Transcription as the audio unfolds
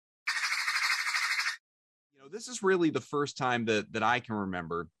This is really the first time that I can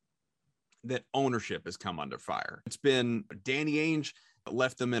remember that ownership has come under fire. It's been Danny Ainge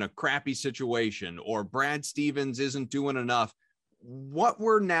left them in a crappy situation, or Brad Stevens isn't doing enough. What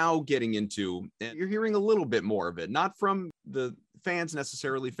we're now getting into, and you're hearing a little bit more of it, not from the fans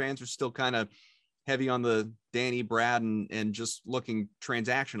necessarily. Fans are still kind of heavy on the Danny, Brad, and just looking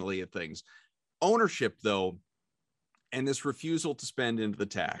transactionally at things. Ownership, though, and this refusal to spend into the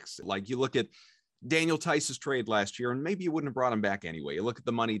tax. Like, you look at Daniel Tice's trade last year, and maybe you wouldn't have brought him back anyway. You look at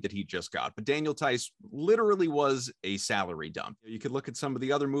the money that he just got, but Daniel Tice literally was a salary dump. You could look at some of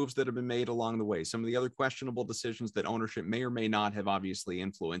the other moves that have been made along the way, some of the other questionable decisions that ownership may or may not have obviously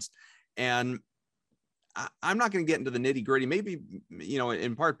influenced. And I'm not going to get into the nitty gritty, maybe,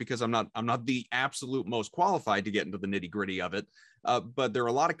 in part because I'm not the absolute most qualified to get into the nitty gritty of it. But there are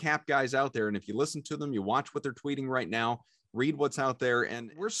a lot of cap guys out there. And if you listen to them, you watch what they're tweeting right now, read what's out there.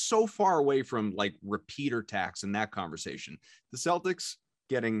 And we're so far away from like repeater tax in that conversation. The Celtics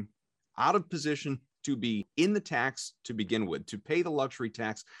getting out of position to be in the tax to begin with, to pay the luxury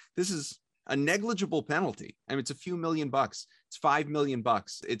tax. This is a negligible penalty. I mean, it's a few $1 million. It's $5 million.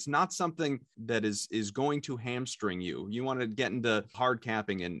 It's not something that is going to hamstring you. You want to get into hard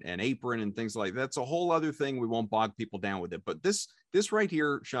capping and apron and things like that. That's a whole other thing. We won't bog people down with it. But this right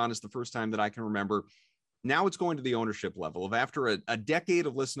here, Sean, is the first time that I can remember. Now it's going to the ownership level of, after a decade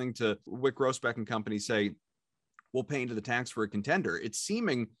of listening to Wyc Grousbeck and company say, we'll pay into the tax for a contender. It's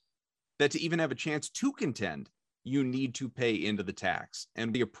seeming that to even have a chance to contend, you need to pay into the tax.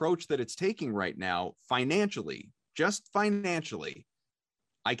 And the approach that it's taking right now, financially, just financially,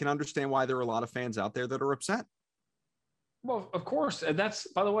 I can understand why there are a lot of fans out there that are upset. Well, of course. And that's,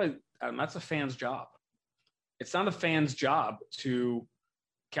 by the way, that's a fan's job. It's not a fan's job to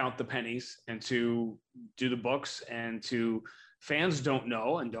count the pennies and to do the books, and fans don't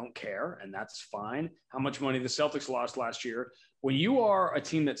know and don't care. And that's fine. How much money the Celtics lost last year. When you are a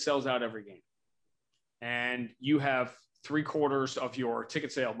team that sells out every game and you have 3/4 of your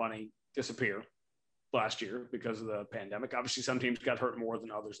ticket sale money disappear last year because of the pandemic, obviously some teams got hurt more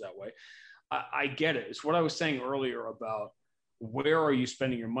than others that way. I get it. It's what I was saying earlier about where are you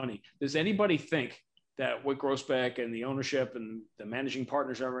spending your money? Does anybody think that Wyc Grousbeck and the ownership and the managing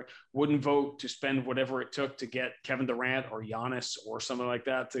partners wouldn't vote to spend whatever it took to get Kevin Durant or Giannis or something like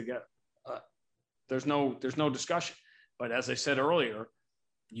that to get? There's no discussion. But as I said earlier,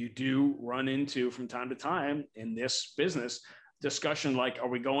 you do run into, from time to time in this business, discussion like, are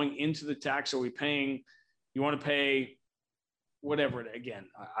we going into the tax? Are we paying? You want to pay whatever? Again,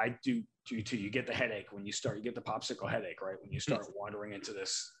 I do too. You get the headache when you start. You get the popsicle headache, right? When you start wandering into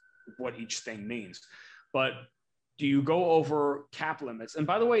this, what each thing means. But do you go over cap limits? And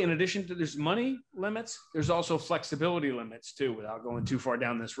by the way, in addition to there's money limits, there's also flexibility limits too, without going too far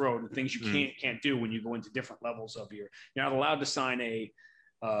down this road, and things you can't do when you go into different levels of you're not allowed to sign a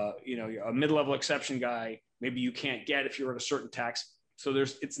mid-level exception guy. Maybe you can't get if you're at a certain tax. So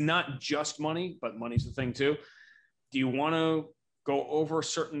it's not just money, but money's the thing too. Do you want to go over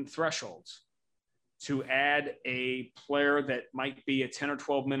certain thresholds to add a player that might be a 10 or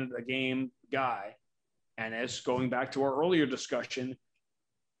 12 minute a game guy? And as going back to our earlier discussion,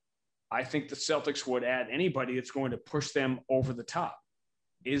 I think the Celtics would add anybody that's going to push them over the top.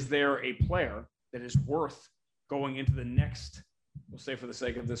 Is there a player that is worth going into the next, we'll say for the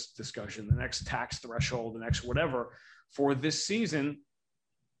sake of this discussion, the next tax threshold, the next whatever for this season,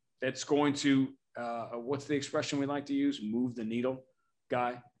 that's going to, what's the expression we like to use? Move the needle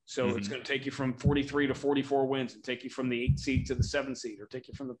guy. So it's going to take you from 43 to 44 wins, and take you from the 8 seed to the 7 seed, or take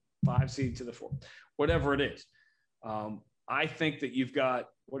you from the 5 seed to the 4, whatever it is. I think that you've got,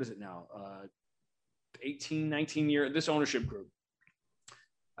 what is it now? 18, 19 year, this ownership group.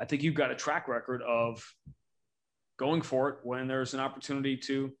 I think you've got a track record of going for it when there's an opportunity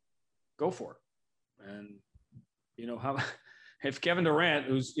to go for it. And, if Kevin Durant,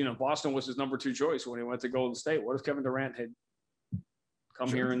 who's, Boston was his number 2 choice when he went to Golden State, what if Kevin Durant had come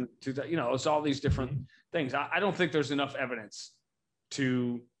here in 2000, it's all these different things. I don't think there's enough evidence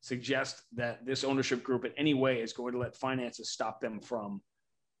to suggest that this ownership group in any way is going to let finances stop them from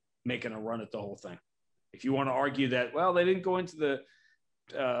making a run at the whole thing. If you want to argue that, well, they didn't go into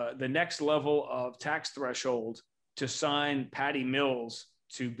the next level of tax threshold to sign Patty Mills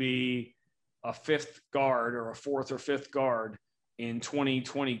to be a 5th guard or a 4th or 5th guard in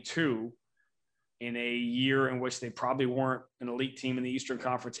 2022, in a year in which they probably weren't an elite team in the Eastern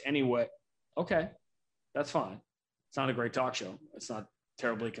Conference anyway. Okay, that's fine. It's not a great talk show. It's not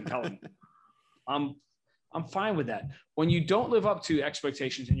terribly compelling. I'm fine with that. When you don't live up to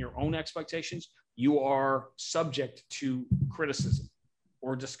expectations and your own expectations, you are subject to criticism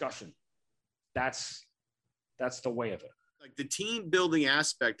or discussion. That's That's the way of it. Like the team building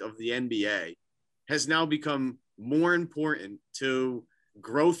aspect of the NBA has now become more important to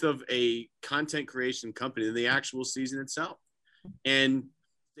growth of a content creation company than the actual season itself. And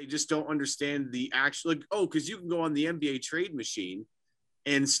they just don't understand the actual, like, oh, because you can go on the NBA trade machine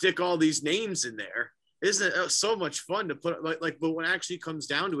and stick all these names in there. Isn't it so much fun to put like, but when it actually comes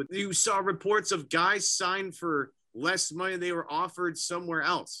down to it, you saw reports of guys signed for less money they were offered somewhere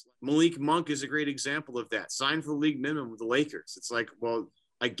else. Malik Monk is a great example of that. Signed for the league minimum with the Lakers. It's like, well,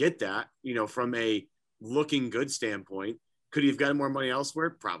 I get that, from a looking good standpoint. Could he have gotten more money elsewhere?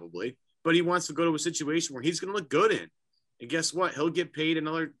 Probably. But he wants to go to a situation where he's going to look good in. And guess what? He'll get paid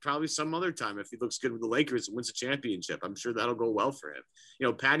probably some other time if he looks good with the Lakers and wins a championship. I'm sure that'll go well for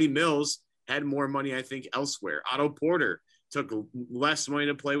him. Patty Mills had more money, I think, elsewhere. Otto Porter took less money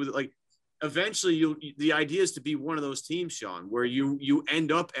to play with it. Like, eventually, the idea is to be one of those teams, Sean, where you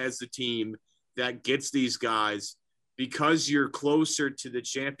end up as the team that gets these guys because you're closer to the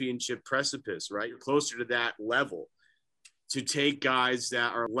championship precipice, right? You're closer to that level to take guys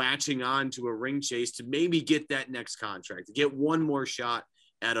that are latching on to a ring chase to maybe get that next contract, to get one more shot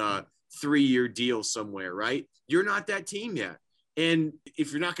at a 3-year deal somewhere, right? You're not that team yet. And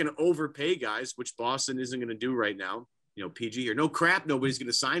if you're not going to overpay guys, which Boston isn't going to do right now, PG or no crap, nobody's going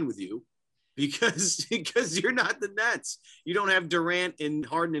to sign with you because you're not the Nets. You don't have Durant and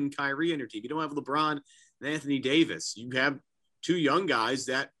Harden and Kyrie on your team. You don't have LeBron and Anthony Davis. You have two young guys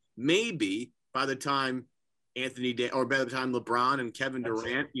that maybe by the time by the time LeBron and Kevin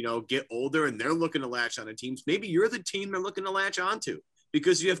Durant, get older and they're looking to latch on to teams, maybe you're the team they're looking to latch onto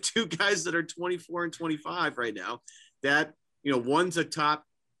because you have two guys that are 24 and 25 right now that, one's a top,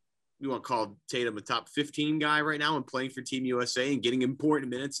 you want to call Tatum a top 15 guy right now and playing for Team USA and getting important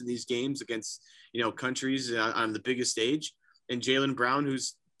minutes in these games against, countries on the biggest stage. And Jaylen Brown,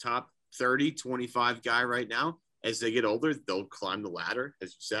 who's top 30, 25 guy right now. As they get older, they'll climb the ladder,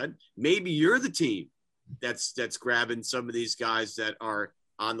 as you said. Maybe you're the team that's grabbing some of these guys that are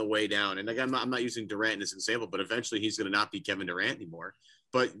on the way down. And again, I'm not using Durant as an example, but eventually he's going to not be Kevin Durant anymore.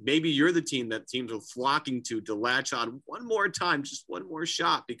 But maybe you're the team that teams are flocking to latch on one more time, just one more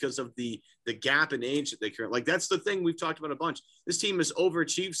shot because of the gap in age that they currently. Like, that's the thing we've talked about a bunch. This team has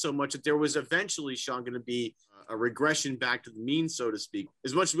overachieved so much that there was eventually, Sean, going to be a regression back to the mean, so to speak.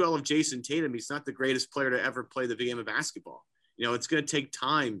 As much as we all have Jason Tatum, he's not the greatest player to ever play the game of basketball. It's going to take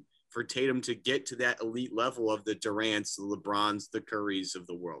time for Tatum to get to that elite level of the Durants, the LeBrons, the Currys of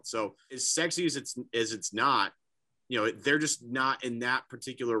the world. So as sexy as it's not, they're just not in that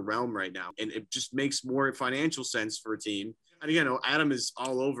particular realm right now. And it just makes more financial sense for a team. And again, Adam is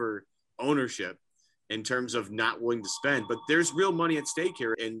all over ownership in terms of not willing to spend, but there's real money at stake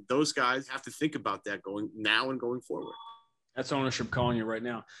here. And those guys have to think about that going now and going forward. That's ownership calling you right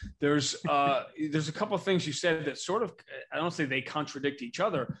now. There's a couple of things you said that sort of, I don't say they contradict each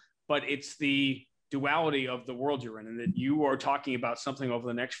other, but it's the duality of the world you're in, and that you are talking about something over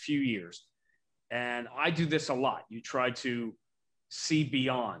the next few years. And I do this a lot. You try to see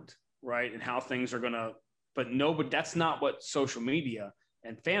beyond, right? And how things are going to, but that's not what social media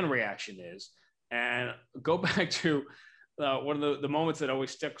and fan reaction is. And go back to one of the moments that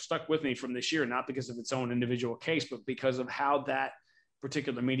always stuck with me from this year, not because of its own individual case, but because of how that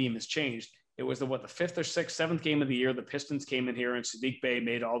particular medium has changed. It was the 5th or 6th, 7th game of the year. The Pistons came in here and Sadiq Bey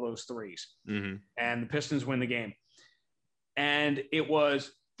made all those threes. Mm-hmm. And the Pistons win the game. And it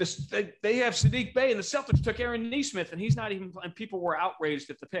was this, they have Sadiq Bey and the Celtics took Aaron Nesmith and he's not even, and people were outraged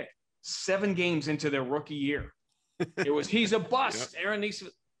at the pick. 7 games into their rookie year. He's a bust. Yep. Aaron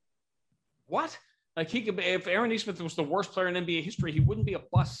Nesmith. What? Like, he could be, if Aaron Nesmith was the worst player in NBA history, he wouldn't be a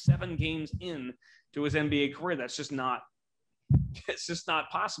bust 7 games in to his NBA career. It's just not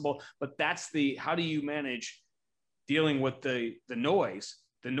possible. But that's how do you manage dealing with the noise?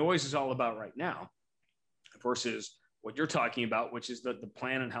 The noise is all about right now versus what you're talking about, which is the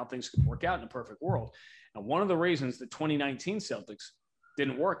plan and how things could work out in a perfect world. And one of the reasons the 2019 Celtics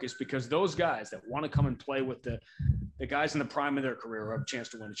didn't work is because those guys that want to come and play with the guys in the prime of their career who have a chance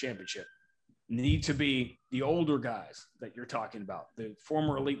to win a championship need to be the older guys that you're talking about, the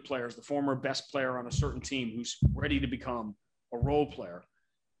former elite players, the former best player on a certain team who's ready to become a role player.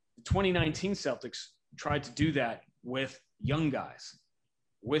 The 2019 Celtics tried to do that with young guys,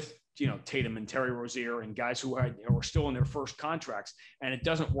 with Tatum and Terry Rozier and guys who were still in their first contracts, and it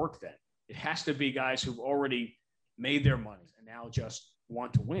doesn't work then. It has to be guys who've already made their money and now just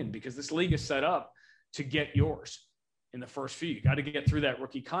want to win, because this league is set up to get yours in the first few. You got to get through that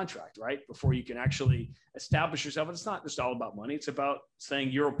rookie contract, right, before you can actually establish yourself. And it's not just all about money. It's about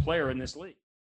saying you're a player in this league.